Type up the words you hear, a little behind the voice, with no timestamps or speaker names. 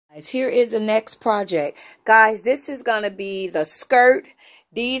Guys, here is the next project. Guys, this is going to be the skirt.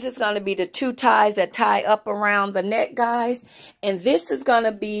 These is going to be the two ties that tie up around the neck, guys. And this is going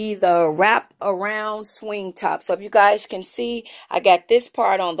to be the wrap around swing top. So if you guys can see, I got this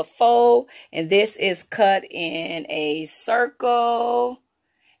part on the fold. And this is cut in a circle.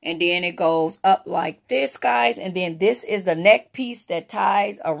 And then it goes up like this, guys. And then this is the neck piece that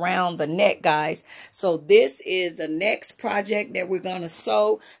ties around the neck, guys. So this is the next project that we're going to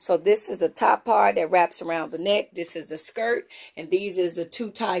sew. So this is the top part that wraps around the neck. This is the skirt. And these is the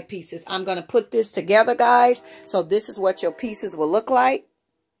two tie pieces. I'm going to put this together, guys. So this is what your pieces will look like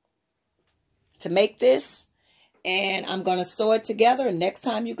to make this. And I'm going to sew it together. And next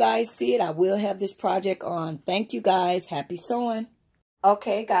time you guys see it, I will have this project on. Thank you, guys. Happy sewing.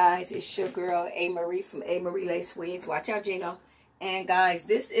 Okay, guys, it's your girl, A. Marie from A. Marie Lace Wigs. Watch out, Gino. And, guys,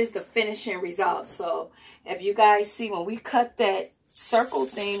 this is the finishing result. So, if you guys see, when we cut that circle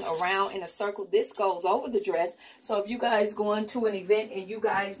thing around in a circle, this goes over the dress. So, if you guys going to an event and you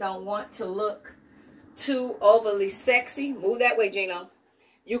guys don't want to look too overly sexy, move that way, Gino.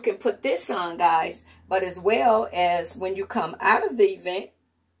 You can put this on, guys. But as well as when you come out of the event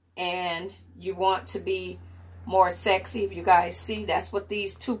and you want to be more sexy, if you guys see, that's what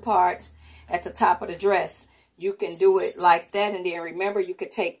these two parts at the top of the dress, you can do it like that. And then remember, you could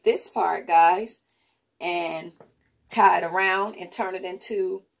take this part, guys, and tie it around and turn it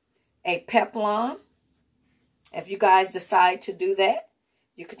into a peplum. If you guys decide to do that,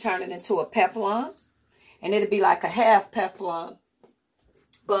 you could turn it into a peplum, and it'll be like a half peplum.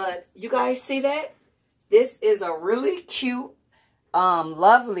 But you guys see that? This is a really cute,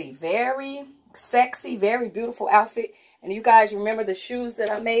 lovely, very sexy, very beautiful outfit. And you guys remember the shoes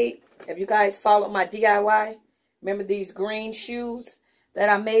that I made? If you guys followed my DIY, remember these green shoes that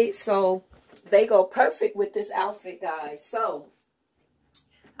I made? So they go perfect with this outfit, guys. So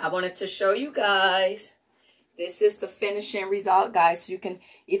I wanted to show you guys, this is the finishing result, guys. So you can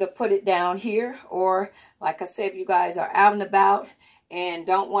either put it down here, or like I said, if you guys are out and about and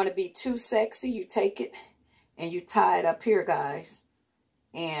don't want to be too sexy, you take it and you tie it up here, guys.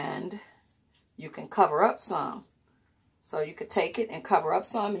 And you can cover up some. So you could take it and cover up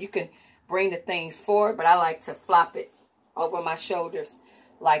some. You can bring the things forward, but I like to flop it over my shoulders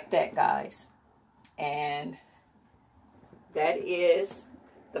like that, guys. And that is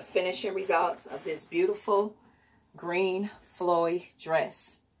the finishing results of this beautiful green flowy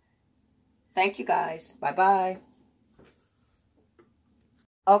dress. Thank you, guys. Bye-bye.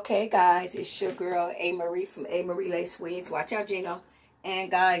 Okay, guys, it's your girl, A. Marie from A. Marie Lace Wigs. Watch out, Gino.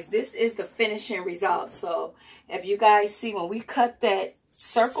 And, guys, this is the finishing result. So, if you guys see, when we cut that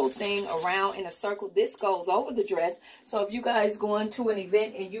circle thing around in a circle, this goes over the dress. So, if you guys going to an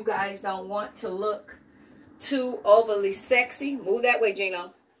event and you guys don't want to look too overly sexy, move that way,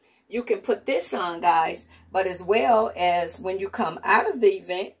 Gino. You can put this on, guys. But as well as when you come out of the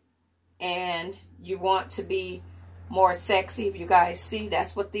event and you want to be more sexy, if you guys see,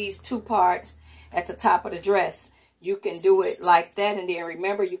 that's what these two parts at the top of the dress, you can do it like that. And then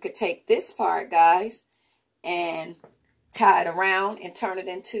remember, you could take this part, guys, and tie it around and turn it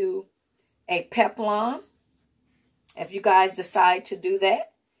into a peplum. If you guys decide to do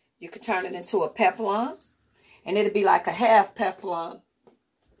that, you could turn it into a peplum, and it'll be like a half peplum.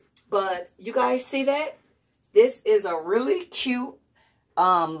 But you guys see that? This is a really cute,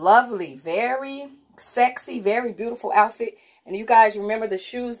 lovely, very sexy, very beautiful outfit. And you guys remember the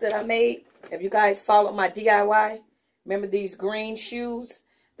shoes that I made? If you guys followed my DIY, remember these green shoes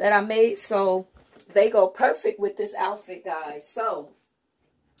that I made? So they go perfect with this outfit, guys. So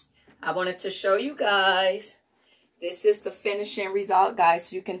I wanted to show you guys, this is the finishing result, guys.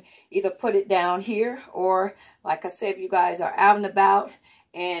 So you can either put it down here, or like I said, if you guys are out and about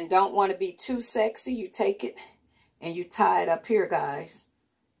and don't want to be too sexy, you take it and you tie it up here, guys.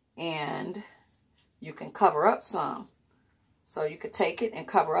 And you can cover up some. So you could take it and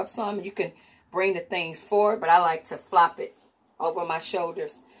cover up some. You can bring the things forward, but I like to flop it over my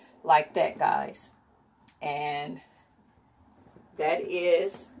shoulders like that, guys. And that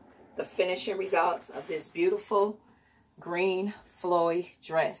is the finishing results of this beautiful green flowy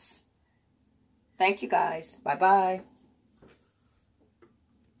dress. Thank you, guys. Bye-bye.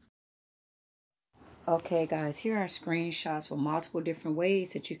 Okay, guys, here are screenshots with multiple different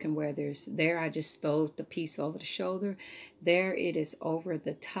ways that you can wear this. There, I just stowed the piece over the shoulder. There, it is over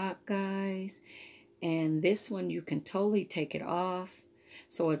the top, guys. And this one, you can totally take it off.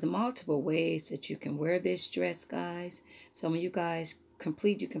 So, there's multiple ways that you can wear this dress, guys. So, when you guys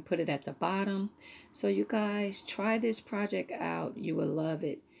complete, you can put it at the bottom. So, you guys, try this project out. You will love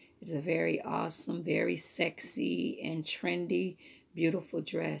it. It's a very awesome, very sexy and trendy beautiful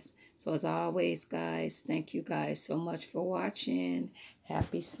dress. So as always, guys, thank you guys so much for watching.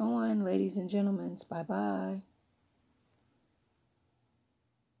 Happy sewing, ladies and gentlemen. Bye-bye.